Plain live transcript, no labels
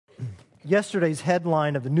Yesterday's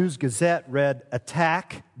headline of the News Gazette read,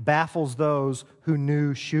 "Attack Baffles Those Who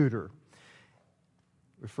Knew Shooter."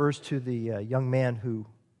 It refers to the young man who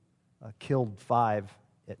killed 5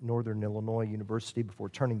 at Northern Illinois University before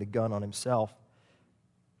turning the gun on himself.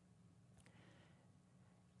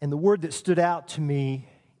 And the word that stood out to me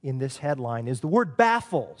in this headline is the word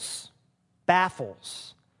baffles.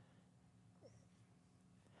 Baffles.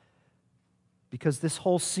 Because this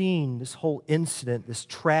whole scene, this whole incident, this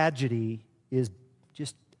tragedy is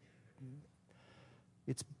just,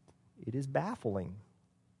 it is baffling.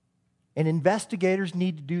 And investigators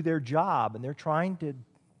need to do their job, and they're trying to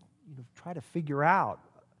try to figure out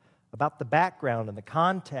about the background and the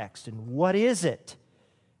context and what is it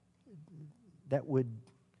that would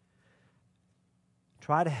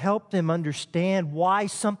try to help them understand why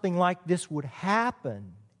something like this would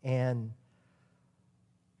happen. And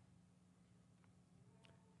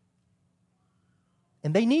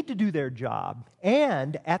they need to do their job.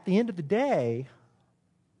 And at the end of the day,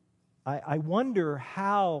 I wonder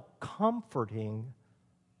how comforting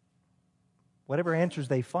whatever answers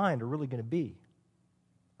they find are really going to be.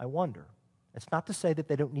 I wonder. It's not to say that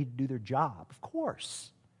they don't need to do their job. Of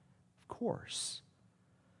course. Of course.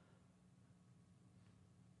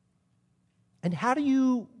 And how do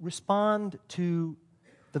you respond to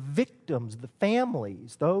the victims, the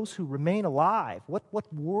families, those who remain alive?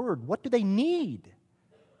 What word, what do they need?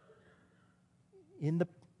 In the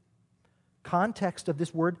context of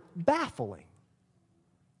this word, baffling.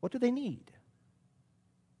 What do they need?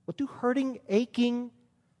 What do hurting, aching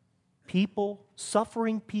people,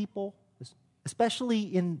 suffering people, especially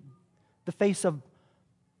in the face of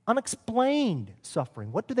unexplained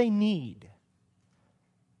suffering, what do they need?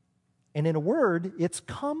 And in a word, it's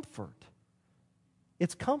comfort.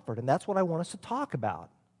 It's comfort, and that's what I want us to talk about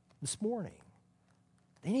this morning.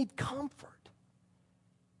 They need comfort.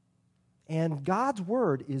 And God's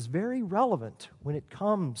Word is very relevant when it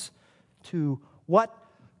comes to what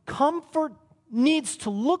comfort needs to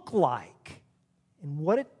look like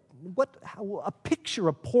and how a picture,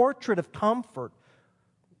 a portrait of comfort.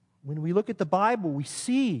 When we look at the Bible, we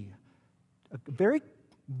see a very,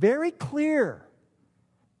 very clear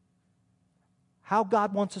how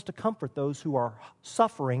God wants us to comfort those who are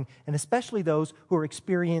suffering, and especially those who are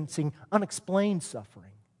experiencing unexplained suffering.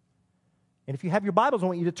 And if you have your Bibles, I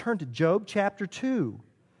want you to turn to Job chapter 2,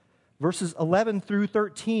 verses 11 through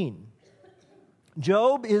 13.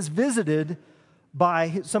 Job is visited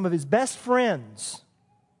by some of his best friends.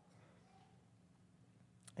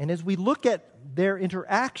 And as we look at their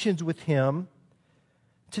interactions with him,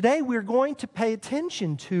 today we're going to pay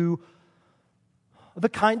attention to the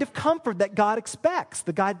kind of comfort that God expects,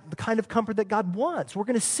 the kind of comfort that God wants. We're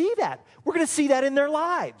going to see that. We're going to see that in their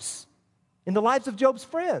lives, in the lives of Job's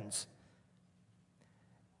friends.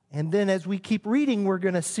 And then as we keep reading, we're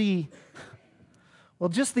going to see,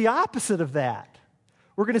 just the opposite of that.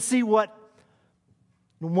 We're going to see what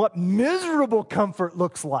miserable comfort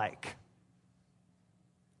looks like.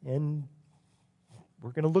 And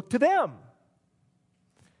we're going to look to them.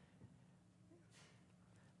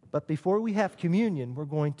 But before we have communion, we're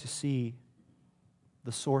going to see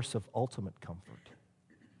the source of ultimate comfort.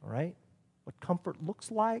 All right? What comfort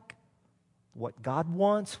looks like, what God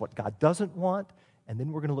wants, what God doesn't want, and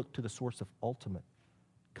then we're going to look to the source of ultimate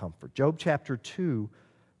comfort. Job chapter 2,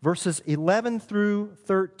 verses 11 through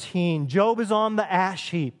 13. Job is on the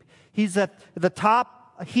ash heap. He's at the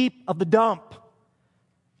top heap of the dump.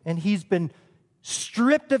 And he's been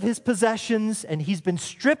stripped of his possessions, and he's been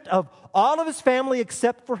stripped of all of his family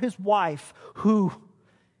except for his wife, who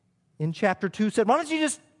in chapter 2 said, "Why don't you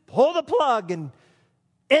just pull the plug and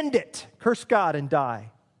end it, curse God and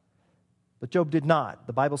die?" But Job did not.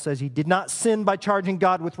 The Bible says he did not sin by charging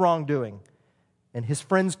God with wrongdoing. And his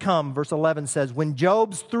friends come, verse 11 says, when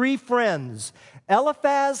Job's 3 friends,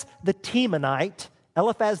 Eliphaz the Temanite,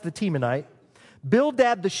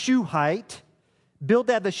 Bildad the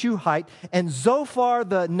Shuhite, and Zophar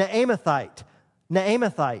the Naamathite,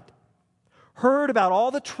 heard about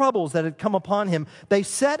all the troubles that had come upon him, they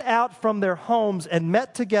set out from their homes and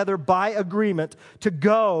met together by agreement to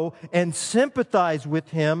go and sympathize with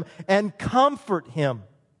him and comfort him.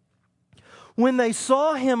 When they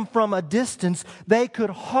saw him from a distance, they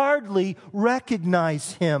could hardly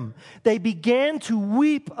recognize him. They began to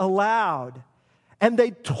weep aloud, and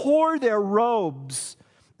they tore their robes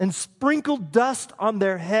and sprinkled dust on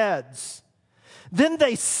their heads. Then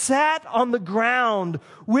they sat on the ground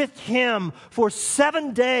with him for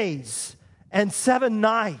 7 days and 7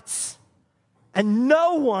 nights. And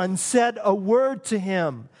no one said a word to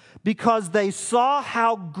him, because they saw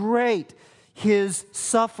how great his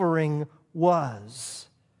suffering was.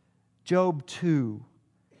 Job 2,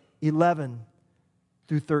 11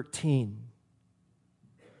 through 13.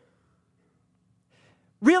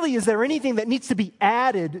 Really, is there anything that needs to be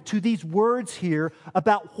added to these words here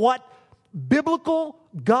about what biblical,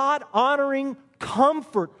 God-honoring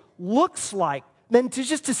comfort looks like than to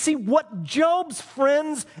see what Job's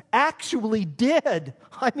friends actually did?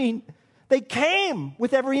 I mean, they came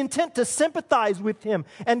with every intent to sympathize with him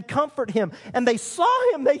and comfort him. And they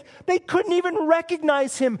saw him. They couldn't even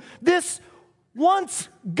recognize him. This once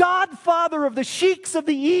godfather of the sheiks of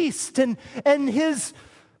the East and his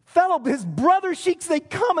brother sheiks, they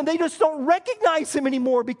come and they just don't recognize him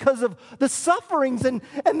anymore because of the sufferings. And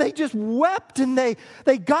they just wept and they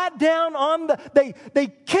got down on they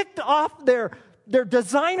kicked off their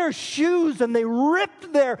designer shoes and they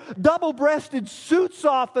ripped their double-breasted suits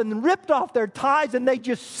off and ripped off their ties, and they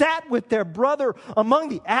just sat with their brother among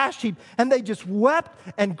the ash heap and they just wept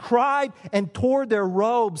and cried and tore their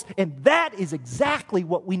robes. And that is exactly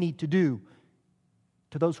what we need to do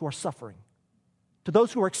to those who are suffering, to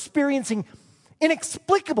those who are experiencing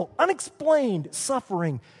inexplicable, unexplained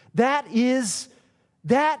suffering. That is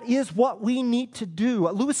what we need to do.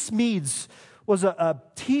 Lewis Smedes was a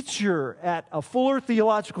teacher at a Fuller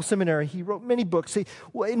Theological Seminary. He wrote many books.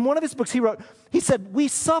 In one of his books he said, "We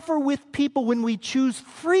suffer with people when we choose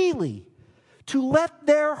freely to let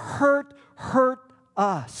their hurt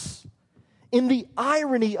us. In the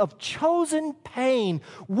irony of chosen pain,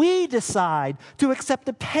 we decide to accept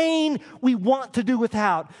the pain we want to do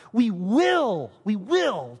without. We will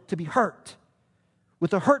to be hurt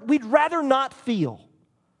with a hurt we'd rather not feel."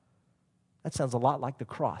 That sounds a lot like the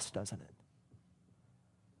cross, doesn't it?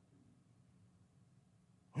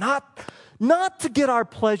 Not to get our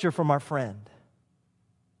pleasure from our friend,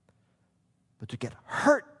 but to get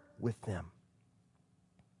hurt with them.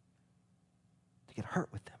 To get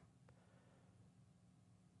hurt with them.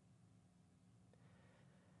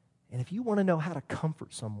 And if you want to know how to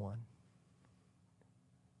comfort someone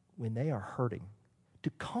when they are hurting, to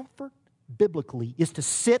comfort biblically is to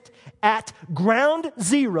sit at ground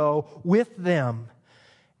zero with them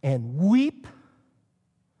and weep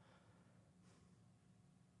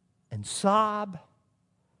and sob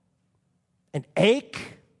and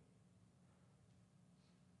ache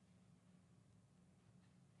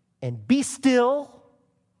and be still.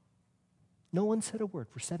 No one said a word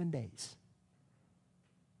for 7 days.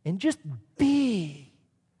 And just be.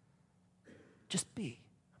 Just be.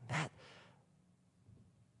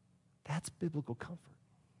 That's biblical comfort.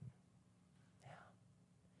 Yeah.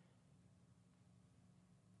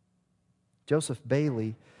 Joseph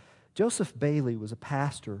Bailey was a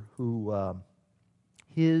pastor who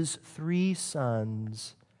his 3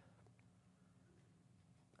 sons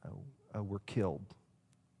were killed.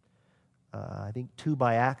 I think 2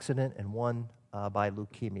 by accident and 1 by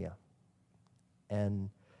leukemia. And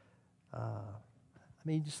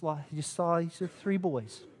he just saw 3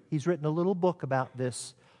 boys. He's written a little book about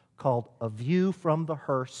this called A View from the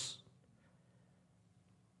Hearse.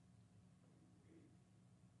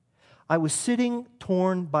 I was sitting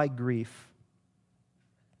torn by grief.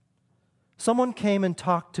 Someone came and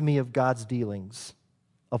talked to me of God's dealings,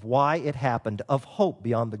 of why it happened, of hope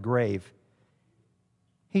beyond the grave.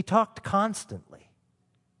 He talked constantly.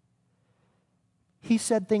 He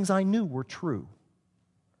said things I knew were true.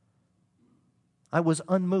 I was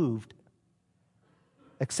unmoved,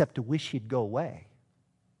 except to wish he'd go away.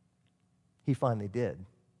 He finally did.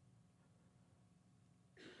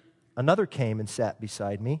 Another came and sat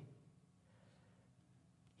beside me.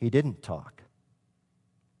 He didn't talk.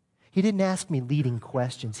 He didn't ask me leading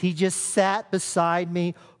questions. He just sat beside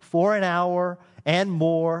me for an hour and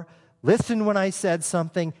more, listened when I said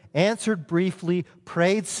something, answered briefly,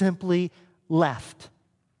 prayed simply, left.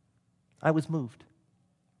 I was moved.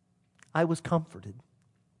 I was comforted.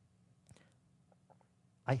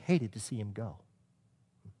 I hated to see him go.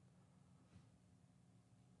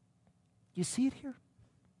 You see it here?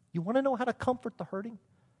 You want to know how to comfort the hurting?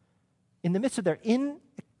 In the midst of their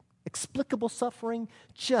inexplicable suffering,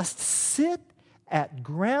 just sit at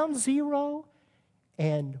ground zero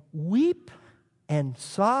and weep and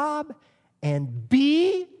sob and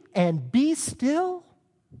be still.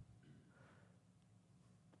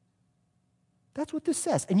 That's what this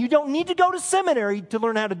says. And you don't need to go to seminary to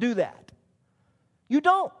learn how to do that. You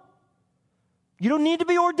don't. You don't need to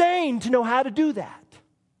be ordained to know how to do that.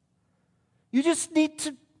 You just need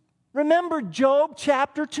to remember Job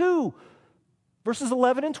chapter 2, verses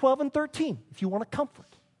 11 and 12 and 13, if you want to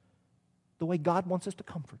comfort the way God wants us to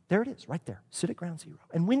comfort. There it is, right there. Sit at ground zero.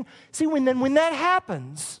 And when that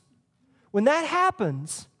happens, in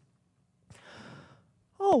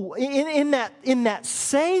that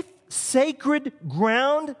safe, sacred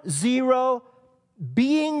ground zero,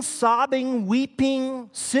 being, sobbing, weeping,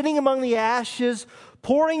 sitting among the ashes,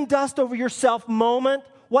 pouring dust over yourself moment,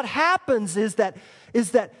 what happens is that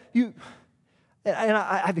you, and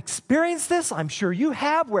I've experienced this, I'm sure you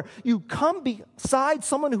have, where you come beside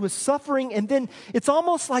someone who is suffering, and then it's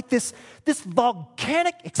almost like this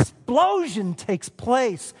volcanic explosion takes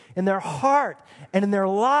place in their heart and in their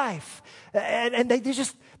life. And they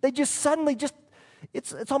just suddenly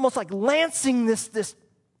it's almost like lancing this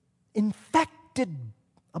infected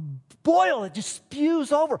boil that just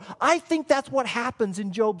spews over. I think that's what happens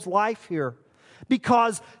in Job's life here.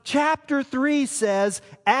 Because chapter 3 says,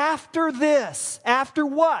 after this, after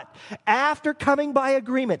what? After coming by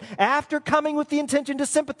agreement, after coming with the intention to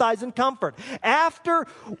sympathize and comfort, after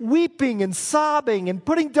weeping and sobbing and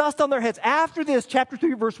putting dust on their heads, after this, chapter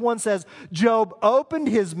 3 verse 1 says, Job opened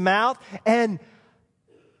his mouth and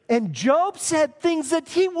Job said things that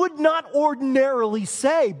he would not ordinarily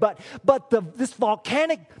say, but this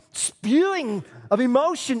volcanic spewing of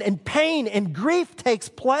emotion and pain and grief takes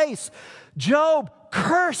place. Job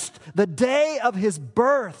cursed the day of his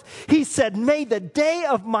birth. He said, may the day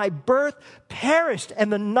of my birth perish,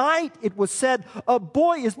 and the night it was said, a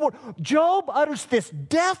boy is born. Job utters this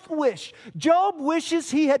death wish. Job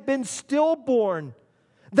wishes he had been stillborn.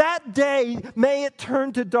 That day, may it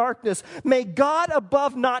turn to darkness. May God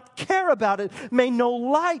above not care about it. May no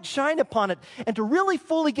light shine upon it. And to really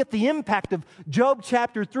fully get the impact of Job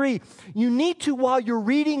chapter 3, you need to, while you're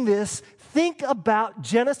reading this, think about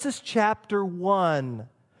Genesis chapter 1,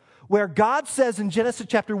 where God says in Genesis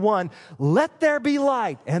chapter 1, let there be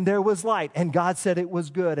light, and there was light, and God said it was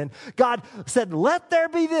good. And God said, let there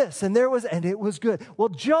be this, and it was good. Well,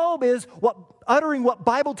 Job is uttering what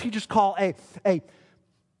Bible teachers call a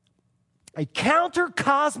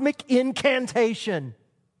counter-cosmic incantation.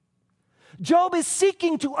 Job is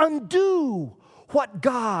seeking to undo what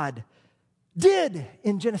God did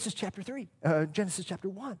in Genesis chapter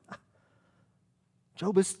 1.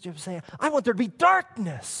 Job is saying, I want there to be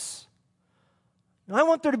darkness. I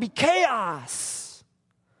want there to be chaos.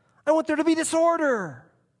 I want there to be disorder.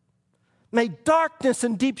 May darkness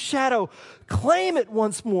and deep shadow claim it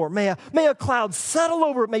once more. May a cloud settle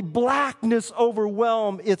over it. May blackness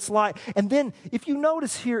overwhelm its light. And then, if you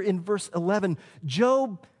notice here in verse 11,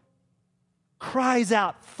 Job cries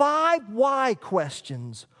out 5 why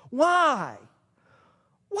questions. Why?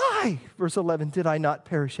 Why, verse 11, did I not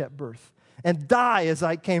perish at birth and die as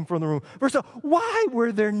I came from the womb? Verse 12, why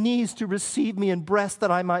were there knees to receive me and breasts that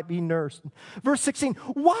I might be nursed? Verse 16,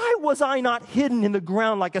 why was I not hidden in the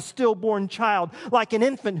ground like a stillborn child, like an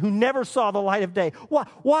infant who never saw the light of day?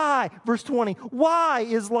 Why? Verse 20, why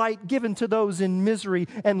is light given to those in misery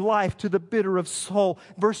and life to the bitter of soul?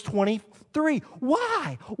 Verse 23,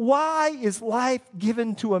 why? Why is life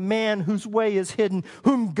given to a man whose way is hidden,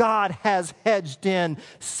 whom God has hedged in?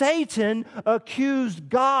 Satan accused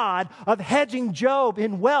God of hedging Job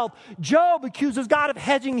in wealth. Job accuses God of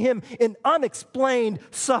hedging him in unexplained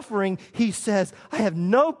suffering. He says, I have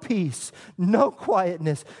no peace, no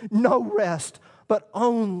quietness, no rest, but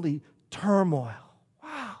only turmoil.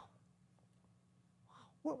 Wow.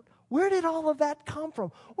 Where did all of that come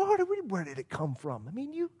from? Where did it come from? I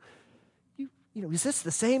mean, is this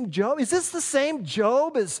the same Job? Is this the same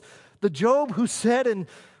Job as the Job who said in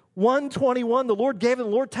 1:21, the Lord gave and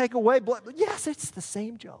the Lord take away? Yes, it's the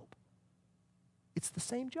same Job. It's the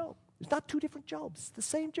same Job. It's not 2 different Jobs. It's the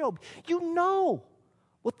same Job. You know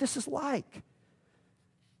what this is like.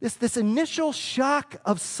 This initial shock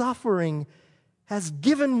of suffering has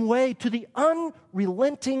given way to the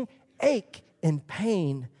unrelenting ache and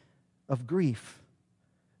pain of grief.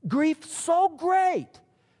 Grief so great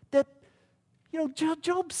that,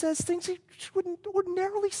 Job says things he wouldn't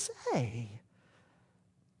ordinarily say.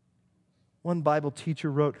 One Bible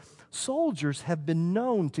teacher wrote, soldiers have been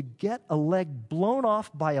known to get a leg blown off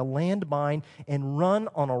by a landmine and run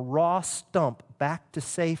on a raw stump back to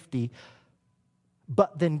safety,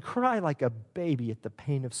 but then cry like a baby at the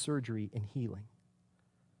pain of surgery and healing.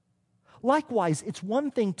 Likewise, it's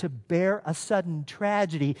one thing to bear a sudden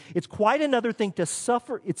tragedy. It's quite another thing to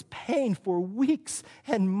suffer its pain for weeks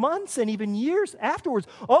and months and even years afterwards.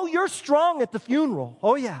 Oh, you're strong at the funeral.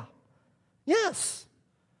 Oh, yeah. Yes.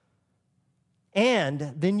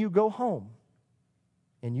 And then you go home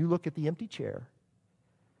and you look at the empty chair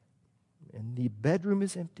and the bedroom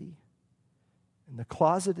is empty and the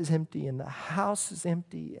closet is empty and the house is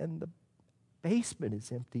empty and the basement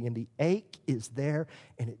is empty and the ache is there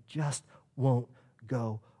and it just won't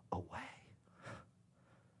go away.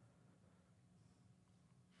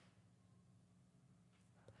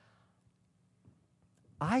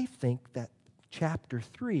 I think that chapter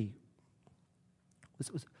 3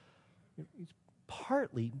 was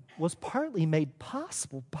partly made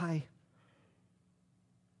possible by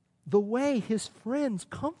the way his friends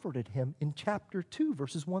comforted him in chapter 2,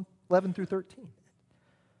 verses 11 through 13.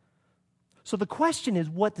 So the question is,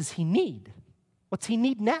 what does he need? What's he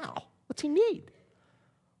need now? What's he need?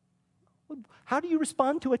 How do you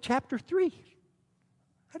respond to a chapter 3?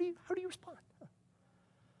 How do you respond?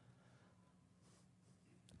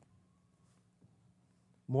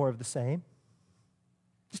 More of the same.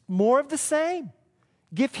 Just more of the same.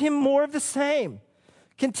 Give him more of the same.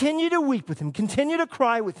 Continue to weep with him. Continue to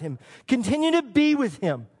cry with him. Continue to be with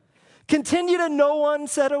him. Continue to no one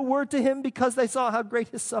said a word to him because they saw how great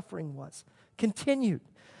his suffering was. Continued.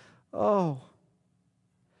 Oh,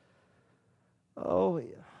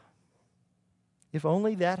 if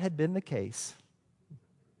only that had been the case.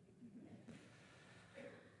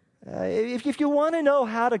 If you want to know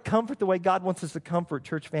how to comfort the way God wants us to comfort,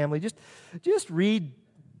 church family, just read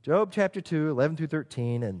Job chapter 2, 11 through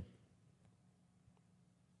 13, and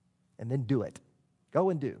then do it. Go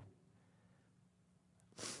and do.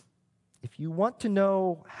 If you want to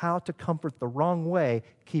know how to comfort the wrong way,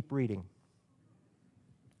 keep reading.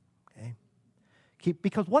 Okay?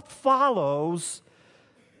 Because what follows,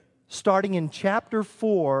 starting in chapter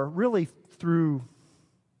 4, really through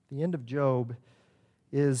the end of Job,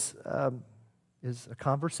 is a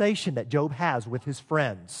conversation that Job has with his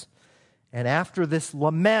friends. And after this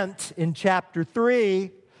lament in chapter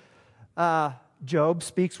 3, Job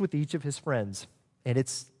speaks with each of his friends. And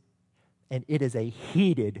it is a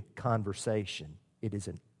heated conversation. It is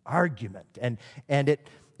an argument. And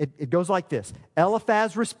it goes like this.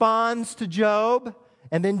 Eliphaz responds to Job,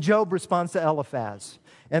 and then Job responds to Eliphaz.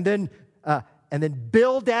 And then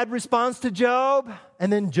Bildad responds to Job,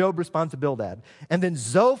 and then Job responds to Bildad. And then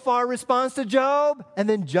Zophar responds to Job, and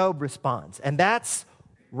then Job responds. And that's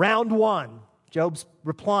round 1. Job's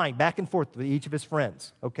replying back and forth to each of his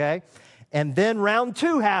friends, okay? And then round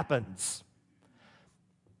 2 happens.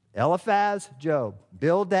 Eliphaz, Job.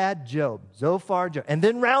 Bildad, Job. Zophar, Job. And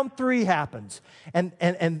then round 3 happens. And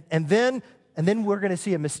then we're going to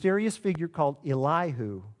see a mysterious figure called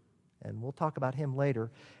Elihu. And we'll talk about him later.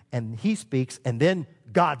 And he speaks, and then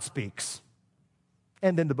God speaks.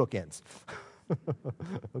 And then the book ends.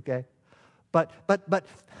 Okay? But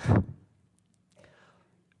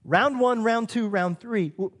round 1, round 2, round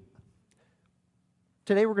 3.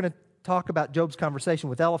 Today we're going to talk about Job's conversation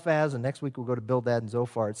with Eliphaz, and next week we'll go to Bildad and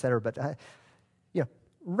Zophar, etc. But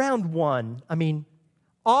round 1,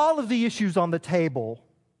 all of the issues on the table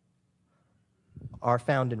are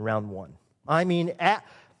found in round 1.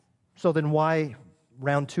 So then why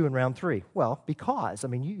round 2 and round 3? Well, because,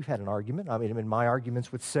 you've had an argument. In my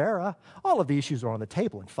arguments with Sarah, all of the issues are on the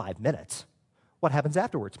table in 5 minutes. What happens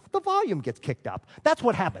afterwards? The volume gets kicked up. That's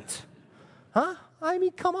what happens. Huh?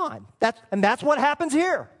 Come on. That's what happens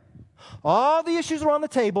here. All the issues are on the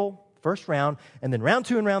table, first round, and then round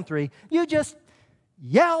 2 and round 3. You just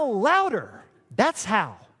yell louder. That's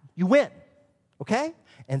how you win. Okay?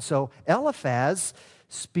 And so Eliphaz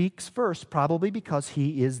speaks first, probably because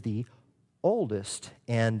he is the oldest.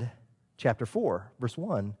 And chapter 4, verse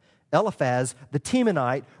 1, Eliphaz, the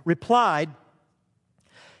Temanite, replied,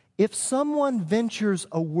 if someone ventures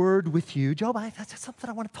a word with you, Job, that's something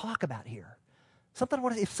I want to talk about here.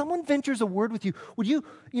 If someone ventures a word with you, would you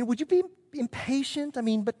be impatient?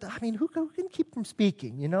 Who can keep from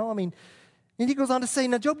speaking? And he goes on to say,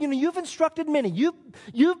 now, Job, you've instructed many.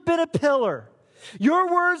 You've been a pillar.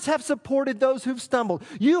 Your words have supported those who've stumbled.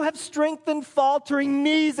 You have strengthened faltering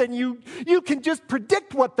knees, and you can just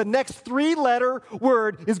predict what the next 3-letter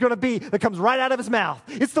word is going to be that comes right out of his mouth.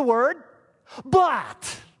 It's the word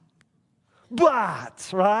but,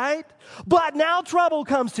 right? But now trouble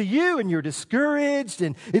comes to you, and you're discouraged,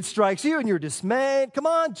 and it strikes you, and you're dismayed. Come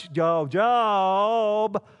on,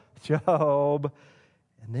 Job.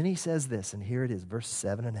 And then he says this, and here it is, verse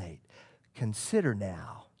 7 and 8. Consider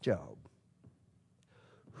now, Job,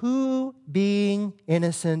 who being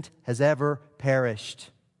innocent has ever perished?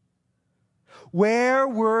 Where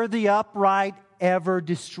were the upright ever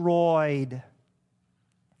destroyed?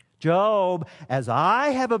 Job, as I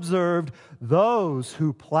have observed, those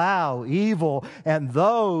who plow evil and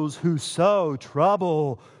those who sow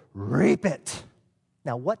trouble reap it.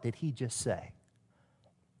 Now, what did he just say?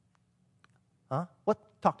 Huh?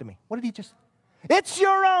 Talk to me. What did he just... It's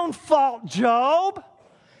your own fault, Job.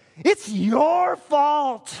 It's your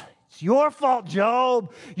fault. It's your fault,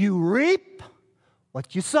 Job. You reap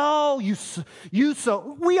what you sow. You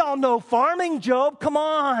sow. We all know farming, Job. Come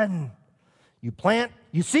on. You plant.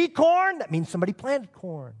 You see corn? That means somebody planted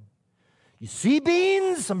corn. You see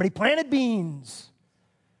beans, somebody planted beans.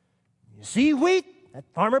 You see wheat, that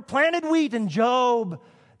farmer planted wheat. And Job,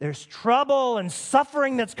 there's trouble and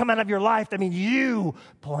suffering that's come out of your life. That means you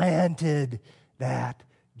planted that,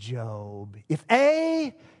 Job. If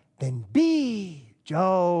A, then B.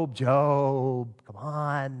 Job, come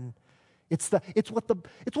on. It's what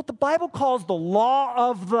the Bible calls the law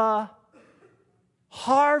of the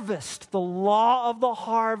harvest, the law of the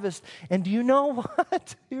harvest. And do you know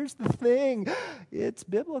what? Here's the thing. It's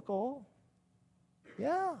biblical.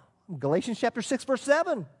 Yeah. Galatians chapter 6, verse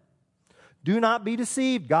 7. Do not be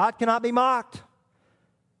deceived. God cannot be mocked.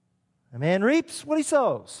 A man reaps what he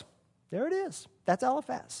sows. There it is. That's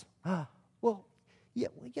Eliphaz.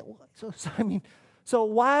 So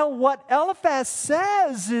while what Eliphaz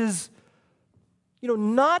says is,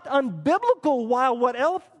 not unbiblical, while what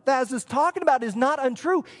Eliphaz is talking about is not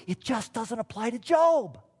untrue, it just doesn't apply to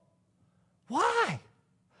Job. Why?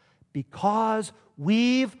 Because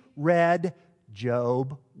we've read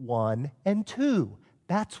Job 1 and 2.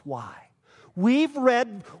 That's why. We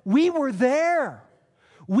were there.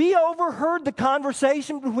 We overheard the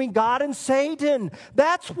conversation between God and Satan.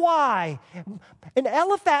 That's why. And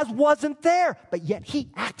Eliphaz wasn't there, but yet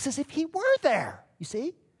he acts as if he were there. You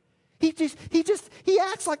see? He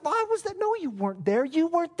acts like, well, I was there. No, you weren't there. You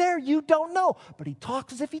weren't there. You don't know. But he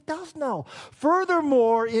talks as if he does know.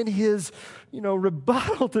 Furthermore, in his,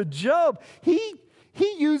 rebuttal to Job, he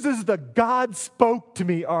uses the God spoke to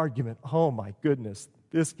me argument. Oh my goodness,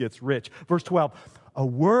 this gets rich. Verse 12, a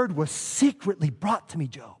word was secretly brought to me,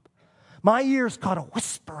 Job. My ears caught a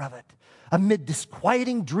whisper of it amid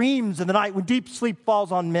disquieting dreams in the night when deep sleep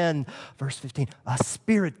falls on men. Verse 15, a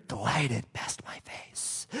spirit glided past my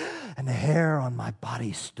face, and the hair on my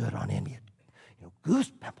body stood on end.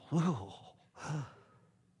 Goosebumps.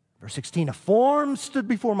 Verse 16, a form stood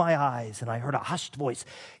before my eyes, and I heard a hushed voice.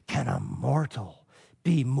 Can a mortal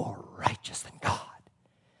be more righteous than God?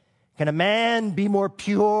 Can a man be more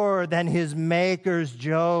pure than his makers?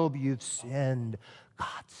 Job, you've sinned.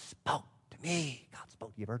 God spoke to me. God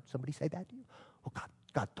spoke. You ever heard somebody say that to you? Oh,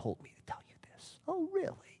 God told me to tell you this. Oh,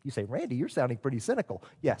 really? You say, Randy, you're sounding pretty cynical.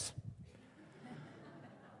 Yes.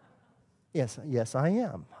 Yes, I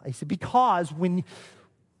am. I say, because when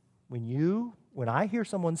I hear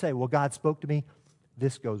someone say, well, God spoke to me,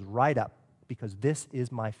 this goes right up, because this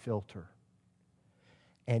is my filter.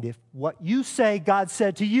 And if what you say God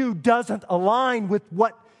said to you doesn't align with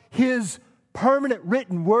what His permanent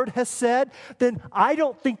written word has said, then I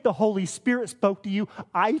don't think the Holy Spirit spoke to you.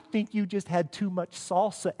 I think you just had too much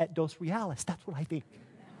salsa at Dos Reales. That's what I think.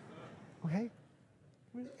 Okay?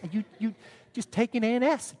 You just take an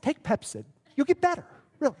A&S, take Pepsid. You'll get better,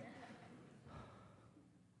 really.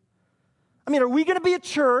 I mean, are we going to be a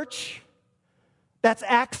church that's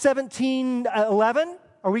Acts 17:11?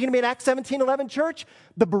 Are we going to be an Acts 17:11 church?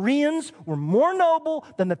 The Bereans were more noble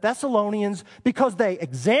than the Thessalonians because they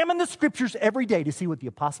examined the Scriptures every day to see what the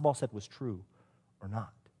Apostle Paul said was true or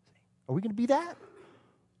not. Are we going to be that?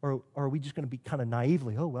 Or are we just going to be kind of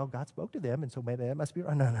naively, oh, well, God spoke to them, and so maybe that must be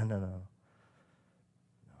right? No.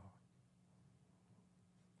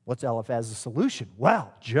 What's Eliphaz's solution?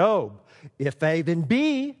 Well, Job, if A, then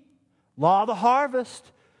B, law of the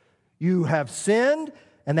harvest. You have sinned,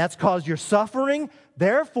 and that's caused your suffering.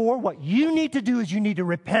 Therefore, what you need to do is you need to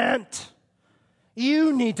repent.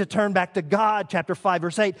 You need to turn back to God, chapter 5,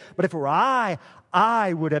 verse 8. But if it were I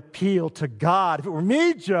would appeal to God. If it were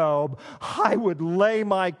me, Job, I would lay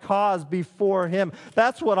my cause before Him.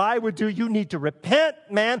 That's what I would do. You need to repent,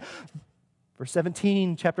 man. Verse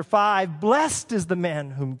 17, chapter 5, blessed is the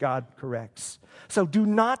man whom God corrects. So do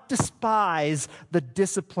not despise the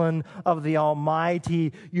discipline of the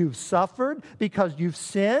Almighty. You've suffered because you've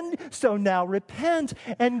sinned, so now repent,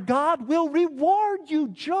 and God will reward you,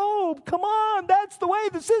 Job. Come on, that's the way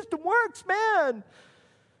the system works, man.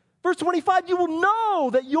 Verse 25, you will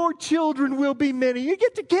know that your children will be many. You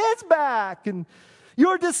get your kids back, and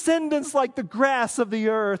your descendants like the grass of the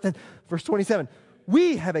earth. And verse 27,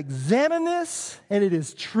 we have examined this, and it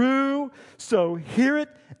is true, so hear it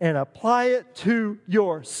and apply it to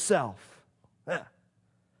yourself.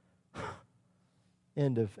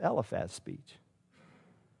 End of Eliphaz's speech.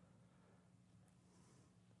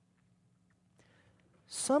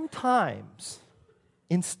 Sometimes,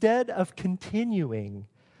 instead of continuing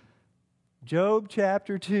Job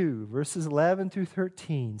chapter 2, verses 11 through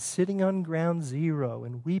 13, sitting on ground zero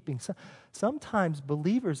and weeping. Sometimes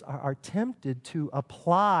believers are tempted to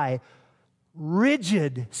apply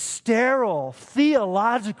rigid, sterile,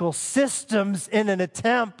 theological systems in an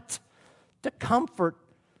attempt to comfort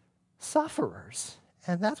sufferers.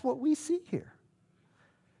 And that's what we see here.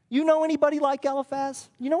 You know anybody like Eliphaz?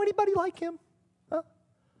 You know anybody like him? Huh?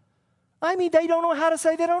 I mean, they don't know how to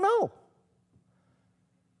say they don't know.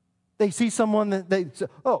 They see someone that they say,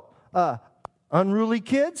 unruly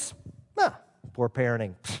kids? Nah, poor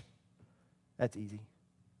parenting. That's easy.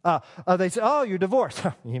 They say, oh, you're divorced.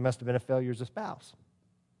 You must have been a failure as a spouse.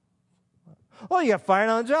 Oh, you got fired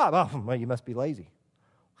on the job. Oh, well, you must be lazy.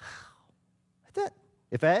 Wow. That's it.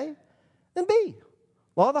 If A, then B.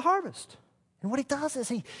 Law of the harvest. And what he does is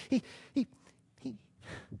he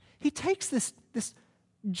takes this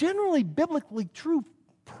generally biblically true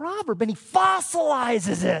proverb and he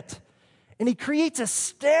fossilizes it. And he creates a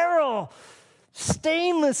sterile,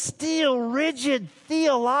 stainless steel, rigid,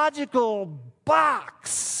 theological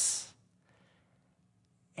box.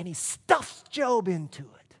 And he stuffs Job into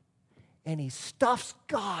it. And he stuffs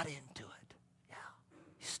God into it. Yeah,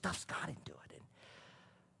 he stuffs God into it.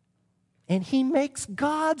 And he makes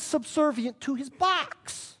God subservient to his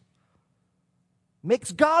box.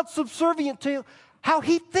 Makes God subservient to how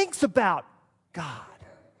he thinks about God.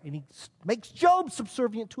 And he makes Job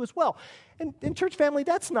subservient to as well. And church family,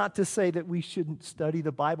 that's not to say that we shouldn't study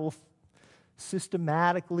the Bible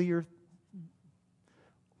systematically or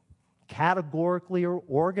categorically or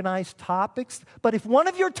organized topics. But if one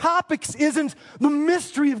of your topics isn't the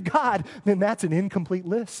mystery of God, then that's an incomplete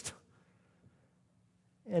list.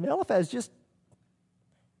 And Eliphaz just,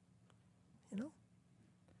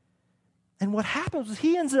 And what happens is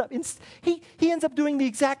he ends up doing the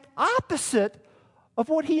exact opposite of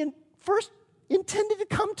what he first intended to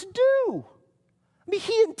come to do. I mean,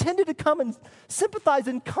 he intended to come and sympathize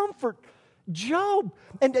and comfort Job.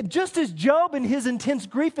 And just as Job in his intense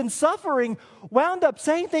grief and suffering wound up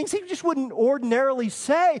saying things he just wouldn't ordinarily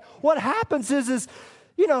say, what happens is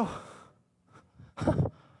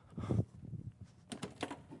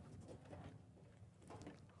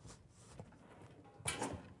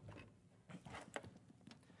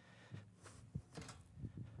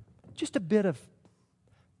just a bit of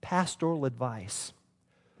pastoral advice.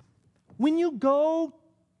 When you go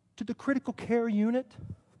to the critical care unit,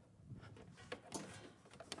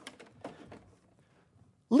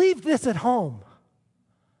 leave this at home.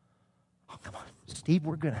 Oh, come on, Steve,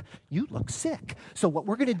 you look sick. So what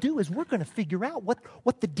we're going to do is we're going to figure out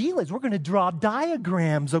what the deal is. We're going to draw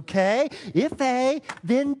diagrams, okay? If A,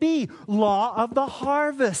 then B, law of the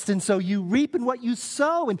harvest. And so you reap in what you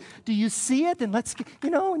sow. And do you see it? And let's,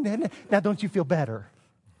 and then, now don't you feel better?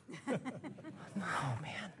 Oh,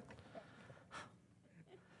 man.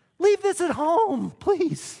 Leave this at home,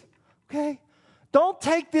 please, okay? Don't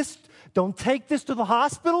take this to the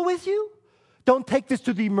hospital with you. Don't take this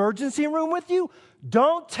to the emergency room with you.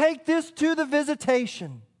 Don't take this to the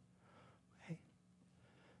visitation. Okay?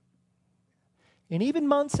 And even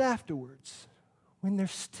months afterwards, when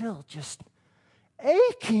there's still just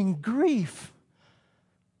aching grief,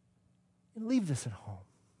 leave this at home,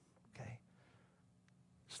 okay?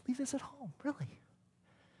 Just leave this at home, really.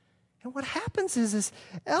 And what happens is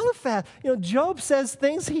Eliphaz, Job says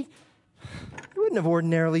things he wouldn't have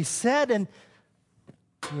ordinarily said. And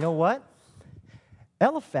you know what?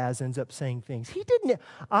 Eliphaz ends up saying things.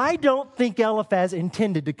 I don't think Eliphaz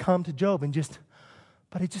intended to come to Job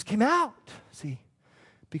but it just came out, see,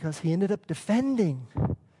 because he ended up defending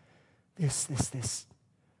this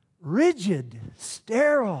rigid,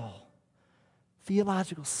 sterile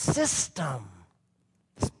theological system,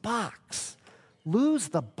 this box. Lose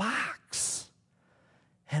the box.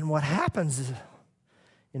 And what happens is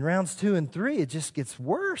in rounds 2 and 3, it just gets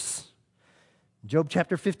worse. Job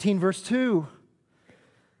chapter 15, verse 2,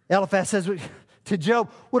 Eliphaz says to Job,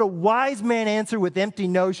 would a wise man answer with empty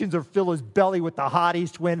notions or fill his belly with the hot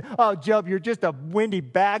east wind? Oh, Job, you're just a windy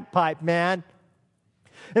bagpipe, man.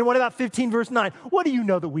 And what about 15, verse 9? What do you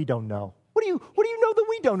know that we don't know? What do you know that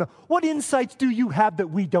we don't know? What insights do you have that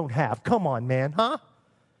we don't have? Come on, man, huh?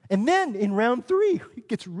 And then in round 3, it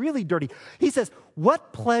gets really dirty. He says,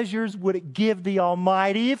 what pleasures would it give the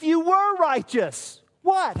Almighty if you were righteous?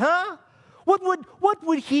 What, huh? What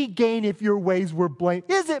would he gain if your ways were blamed?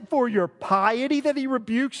 Is it for your piety that he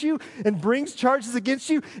rebukes you and brings charges against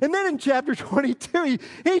you? And then in chapter 22,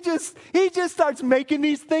 he just starts making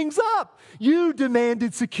these things up. You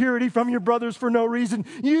demanded security from your brothers for no reason.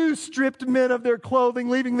 You stripped men of their clothing,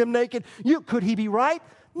 leaving them naked. Could he be right?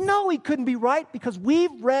 No, he couldn't be right because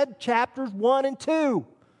we've read chapters 1 and 2.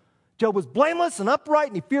 Job was blameless and upright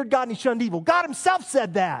and he feared God and he shunned evil. God himself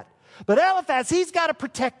said that. But Eliphaz, he's got to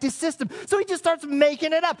protect his system. So he just starts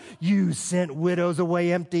making it up. You sent widows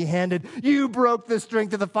away empty-handed. You broke the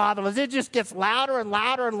strength of the fatherless. It just gets louder and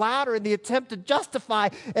louder and louder in the attempt to justify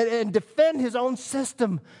and defend his own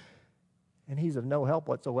system. And he's of no help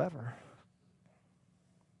whatsoever.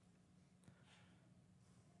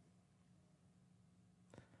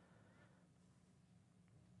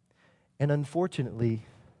 And unfortunately,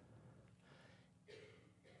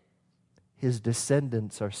 his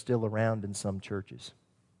descendants are still around in some churches.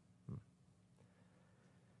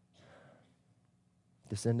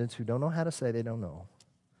 Descendants who don't know how to say they don't know.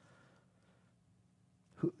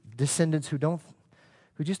 Descendants who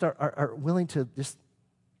just are willing to just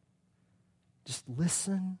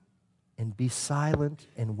listen and be silent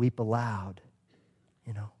and weep aloud,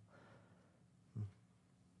 you know.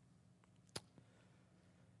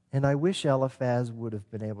 And I wish Eliphaz would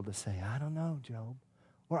have been able to say, I don't know, Job.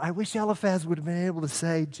 Or I wish Eliphaz would have been able to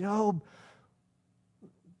say, Job, do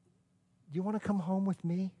you want to come home with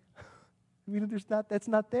me? I mean, that's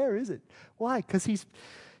not there, is it? Why? Because he's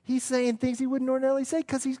saying things he wouldn't ordinarily say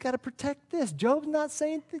because he's got to protect this. Job's not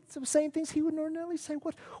saying things he wouldn't ordinarily say.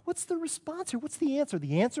 What's the response here? What's the answer?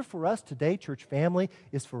 The answer for us today, church family,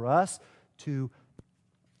 is for us to...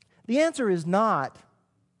 The answer is not,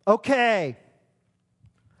 okay,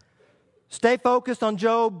 stay focused on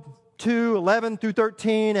Job 2, 11 through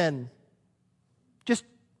 13, and just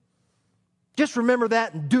remember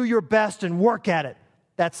that and do your best and work at it.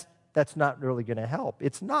 That's not really going to help.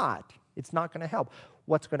 It's not. It's not going to help.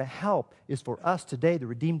 What's going to help is for us today, the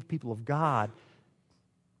redeemed people of God,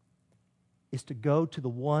 is to go to the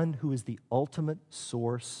one who is the ultimate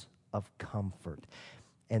source of comfort.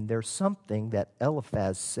 And there's something that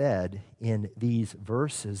Eliphaz said in these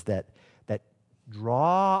verses that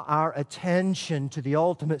draw our attention to the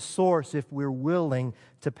ultimate source if we're willing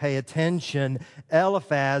to pay attention.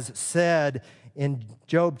 Eliphaz said in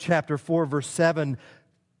Job chapter 4, verse 7,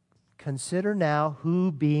 consider now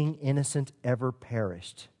who being innocent ever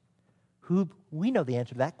perished. We know the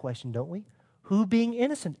answer to that question, don't we? Who being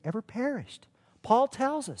innocent ever perished? Paul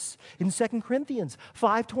tells us in 2 Corinthians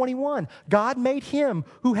 5:21, God made him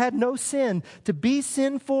who had no sin to be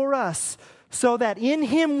sin for us, so that in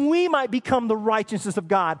him we might become the righteousness of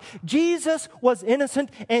God. Jesus was innocent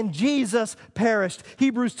and Jesus perished.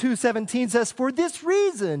 Hebrews 2:17 says, for this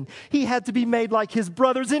reason he had to be made like his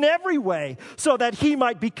brothers in every way, so that he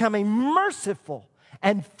might become a merciful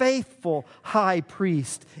and faithful high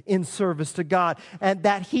priest in service to God, and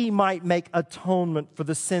that he might make atonement for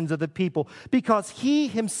the sins of the people. Because he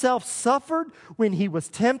himself suffered when he was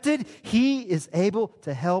tempted, he is able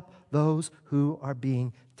to help those who are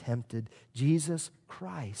being tempted. Jesus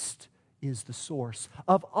Christ is the source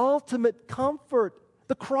of ultimate comfort.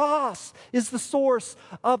 The cross is the source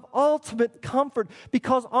of ultimate comfort,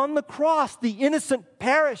 because on the cross the innocent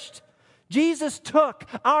perished. Jesus took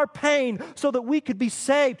our pain so that we could be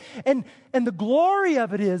saved. And the glory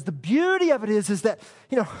of it is, the beauty of it is that,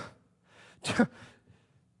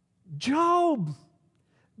 Job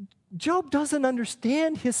doesn't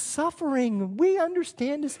understand his suffering. We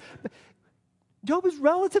understand his... Job is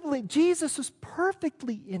Jesus was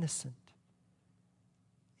perfectly innocent.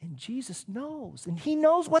 And Jesus knows. And he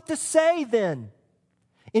knows what to say then.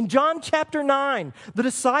 In John chapter 9, the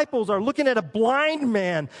disciples are looking at a blind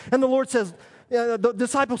man. And the Lord says, the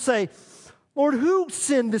disciples say, Lord, who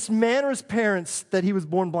sinned, this man or his parents, that he was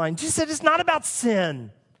born blind? Jesus said, it's not about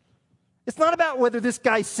sin. It's not about whether this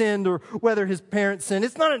guy sinned or whether his parents sinned.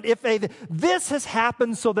 It's not an if-a. This has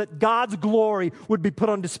happened so that God's glory would be put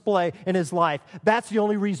on display in his life. That's the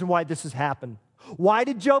only reason why this has happened. Why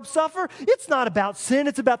did Job suffer? It's not about sin.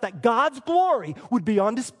 It's about that God's glory would be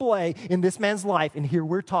on display in this man's life. And here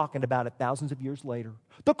we're talking about it thousands of years later.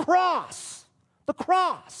 The cross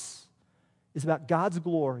is about God's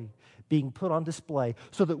glory being put on display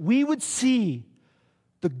so that we would see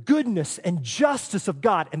the goodness and justice of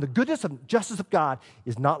God. And the goodness and justice of God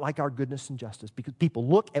is not like our goodness and justice, because people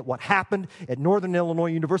look at what happened at Northern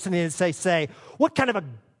Illinois University and say, what kind of a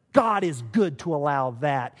God is good to allow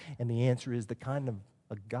that? And the answer is the kind of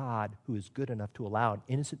a God who is good enough to allow an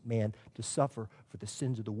innocent man to suffer for the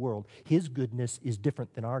sins of the world. His goodness is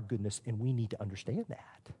different than our goodness, and we need to understand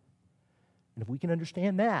that. And if we can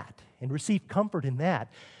understand that and receive comfort in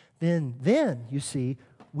that, then you see,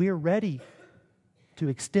 we're ready to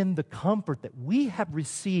extend the comfort that we have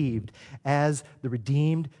received as the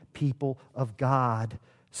redeemed people of God.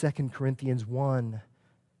 2 Corinthians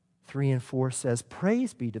 1:3-4 says,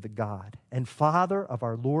 praise be to the God and Father of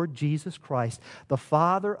our Lord Jesus Christ, the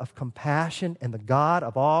Father of compassion and the God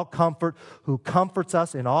of all comfort, who comforts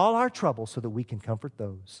us in all our trouble so that we can comfort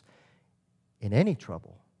those in any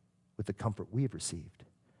trouble with the comfort we have received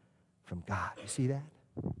from God. You see that?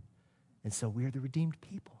 And so we're the redeemed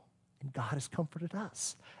people. And God has comforted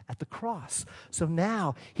us at the cross. So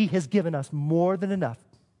now he has given us more than enough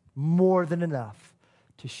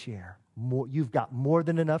to share. You've got more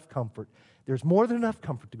than enough comfort. There's more than enough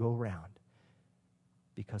comfort to go around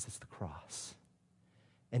because it's the cross.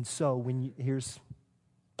 And so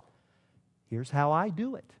Here's how I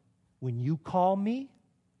do it. When you call me,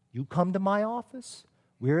 you come to my office,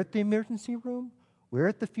 we're at the emergency room, we're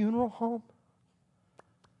at the funeral home.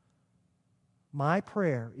 My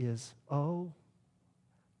prayer is, oh,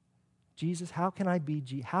 Jesus, how can I be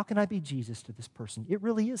Jesus to this person? It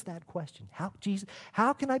really is that question.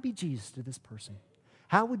 How can I be Jesus to this person?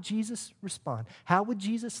 How would Jesus respond? How would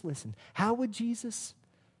Jesus listen? How would Jesus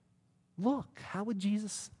look? How would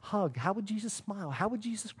Jesus hug? How would Jesus smile? How would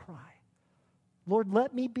Jesus cry? Lord,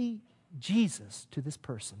 let me be Jesus to this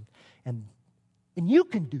person. And you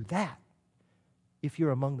can do that if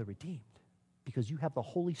you're among the redeemed, because you have the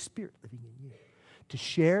Holy Spirit living in you to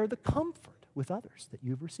share the comfort with others that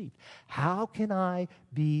you've received. How can I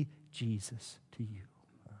be Jesus to you?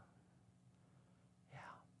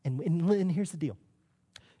 And here's the deal.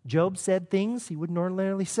 Job said things he wouldn't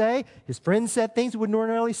ordinarily say. His friends said things he wouldn't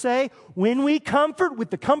ordinarily say. When we comfort with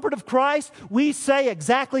the comfort of Christ, we say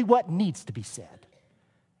exactly what needs to be said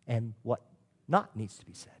and what not needs to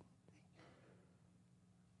be said.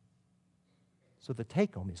 So the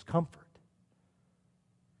take-home is comfort.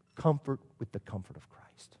 Comfort with the comfort of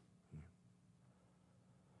Christ.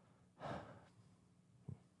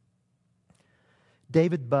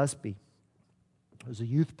 David Busby was a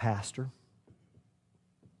youth pastor,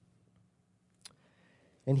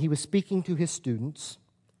 and he was speaking to his students,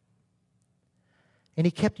 and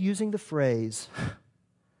he kept using the phrase,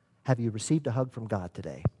 have you received a hug from God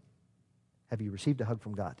today? Have you received a hug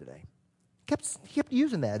from God today? He kept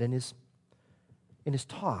using that in his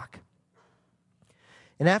talk.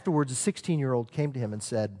 And afterwards, a 16-year-old came to him and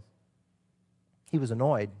said, he was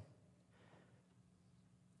annoyed.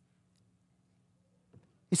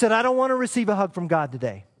 He said, I don't want to receive a hug from God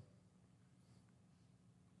today.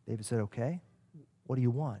 David said, okay, what do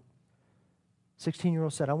you want?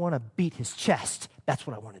 16-year-old said, I want to beat his chest. That's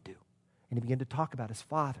what I want to do. And he began to talk about his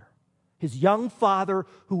father, his young father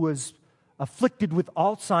who was afflicted with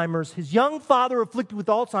Alzheimer's,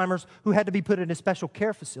 who had to be put in a special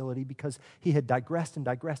care facility because he had digressed and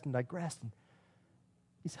digressed and digressed. And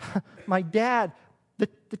he said, my dad,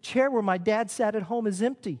 the chair where my dad sat at home is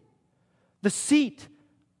empty. The seat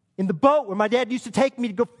in the boat where my dad used to take me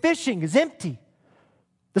to go fishing is empty.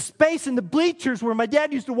 The space in the bleachers where my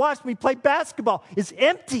dad used to watch me play basketball is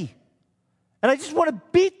empty. And I just want to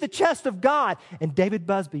beat the chest of God. And David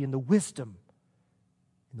Busby, in the wisdom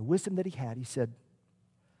that he had, he said,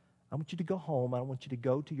 I want you to go home. I want you to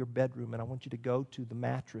go to your bedroom, and I want you to go to the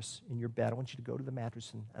mattress in your bed. I want you to go to the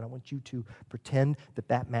mattress, and I want you to pretend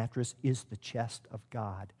that mattress is the chest of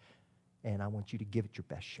God. And I want you to give it your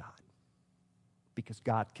best shot, because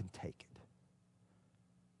God can take it.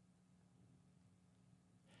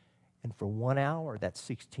 And for 1 hour, that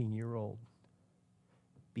 16-year-old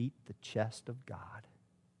beat the chest of God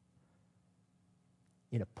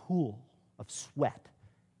in a pool of sweat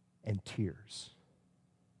and tears.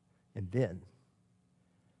 And then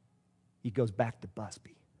he goes back to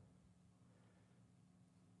Busby.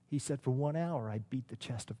 He said, for 1 hour, I beat the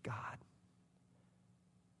chest of God.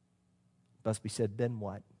 Busby said, then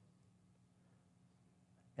what?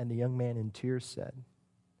 And the young man in tears said,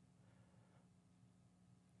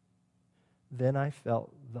 then I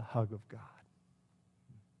felt the hug of God.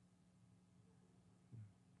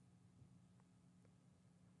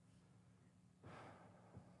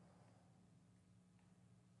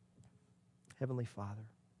 Heavenly Father,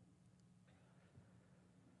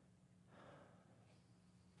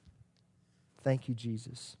 thank you,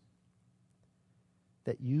 Jesus,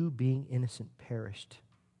 that you, being innocent, perished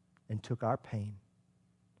and took our pain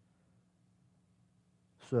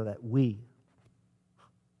so that we,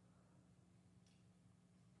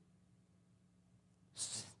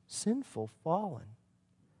 sinful, fallen,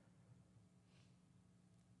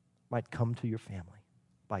 might come to your family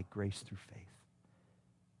by grace through faith.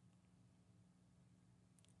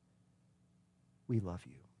 We love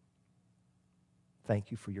you.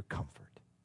 Thank you for your comfort.